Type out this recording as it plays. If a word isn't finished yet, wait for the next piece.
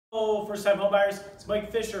Hello, first-time homebuyers. It's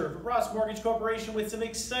Mike Fisher from Ross Mortgage Corporation with some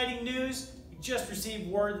exciting news. We just received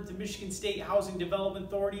word that the Michigan State Housing Development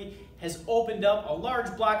Authority has opened up a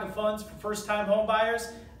large block of funds for first-time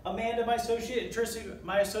homebuyers. Amanda, my associate, and Tristan,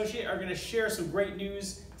 my associate, are going to share some great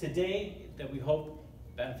news today that we hope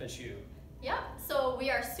benefits you. Yeah, so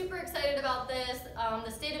we are super excited about this.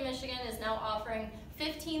 The state of Michigan is now offering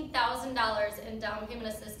 $15,000 in down payment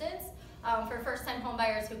assistance for first-time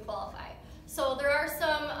homebuyers who qualify. So there are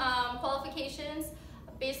some qualifications.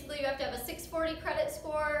 Basically, you have to have a 640 credit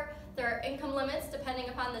score. There are income limits depending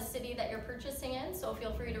upon the city that you're purchasing in, so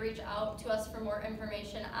feel free to reach out to us for more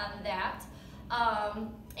information on that.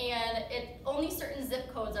 And only certain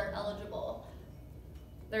zip codes are eligible.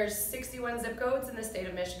 There's 61 zip codes in the state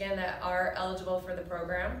of Michigan that are eligible for the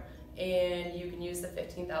program, and you can use the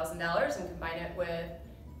 $15,000 and combine it with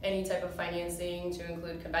any type of financing to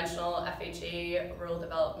include conventional, FHA, rural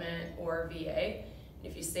development, or VA.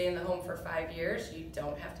 If you stay in the home for 5 years, you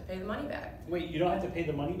don't have to pay the money back. Wait, you don't have to pay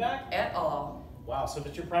the money back? At all. Wow, so if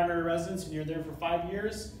it's your primary residence and you're there for 5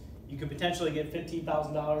 years, you could potentially get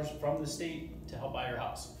 $15,000 from the state to help buy your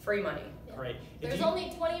house. Free money. Great. There's only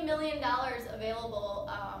 $20 million available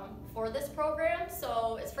for this program,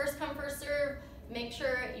 so it's first come, first serve. Make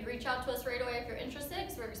sure you reach out to us right away if you're interested,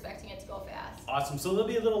 because we're expecting it to go fast. Awesome. So there'll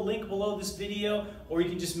be a little link below this video, or you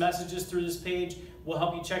can just message us through this page. We'll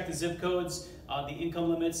help you check the zip codes, the income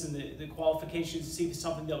limits, and the qualifications to see if it's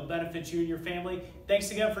something that will benefit you and your family.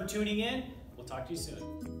 Thanks again for tuning in. We'll talk to you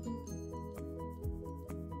soon.